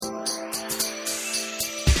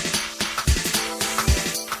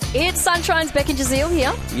It's Sunshine's Beck and Jazeel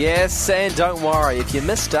here. Yes, and don't worry, if you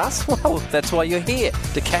missed us, well, that's why you're here,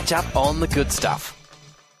 to catch up on the good stuff.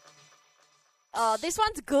 This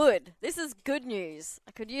one's good. This is good news.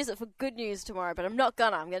 I could use it for good news tomorrow, but I'm not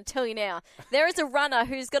gonna. I'm going to tell you now. There is a runner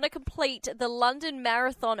who's going to complete the London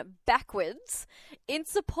Marathon backwards in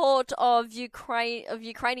support of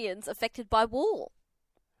Ukrainians affected by war.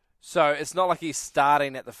 So it's not like he's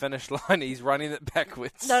starting at the finish line, he's running it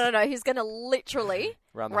backwards. No. He's going to literally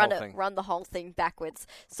run the whole thing backwards.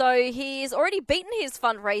 So he's already beaten his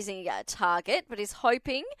fundraising target, but he's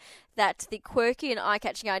hoping that the quirky and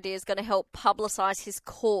eye-catching idea is going to help publicise his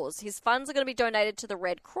cause. His funds are going to be donated to the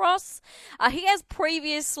Red Cross. He has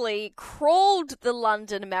previously crawled the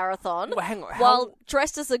London Marathon while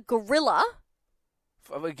dressed as a gorilla.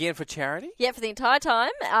 Again, for charity? Yeah, for the entire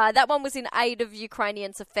time. That one was in aid of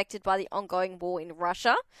Ukrainians affected by the ongoing war in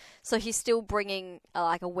Russia. So he's still bringing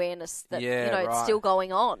awareness that it's still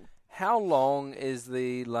going on. How long is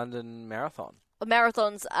the London Marathon? The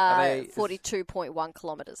marathon's 42.1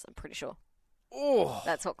 kilometres, I'm pretty sure. Oh,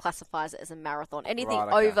 that's what classifies it as a marathon. Anything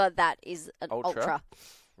over that is an ultra.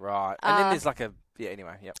 Right. And then there's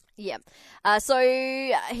anyway, yep. Yeah. So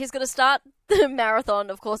he's going to start the marathon,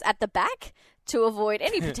 of course, at the back to avoid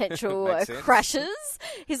any potential crashes.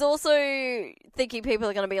 He's also thinking people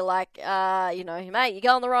are going to be like, mate, you're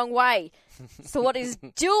going the wrong way. So what he's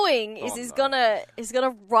doing is he's gonna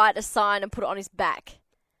write a sign and put it on his back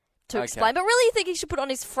to explain. But really, you think he should put it on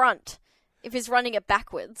his front if he's running it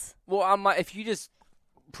backwards. Well, if you just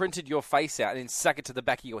printed your face out and then stuck it to the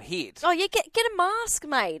back of your head. Oh, yeah, get a mask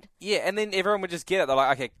made. Yeah, and then everyone would just get it. They're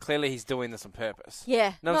like, okay, clearly he's doing this on purpose.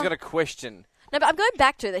 Yeah. No one's going to question. No, but I'm going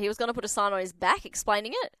back to that he was going to put a sign on his back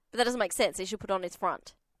explaining it, but that doesn't make sense. He should put it on his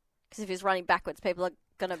front. Because if he's running backwards, people are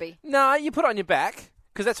going to be... No, you put it on your back,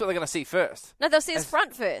 because that's what they're going to see first. No, they'll see his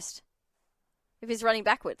front first, if he's running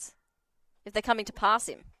backwards. If they're coming to pass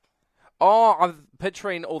him. Oh, I'm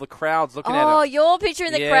picturing all the crowds looking at him. Oh, you're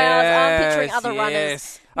picturing the crowds. I'm picturing other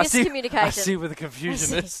runners. Miscommunication. I see where the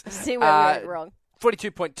confusion is. I see where we went wrong.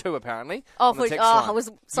 42.2 apparently. Oh, I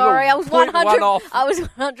was sorry. I was 100 off. I was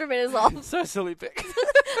 100 minutes off. So silly, Beck.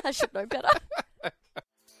 I should know better.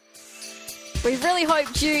 We really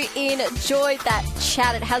hoped you enjoyed that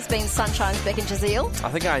chat. It has been Sunshine's Beck and Jazeel.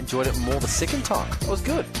 I think I enjoyed it more the second time. It was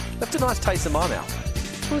good. Left a nice taste in my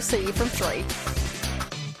mouth. We'll see you from 3.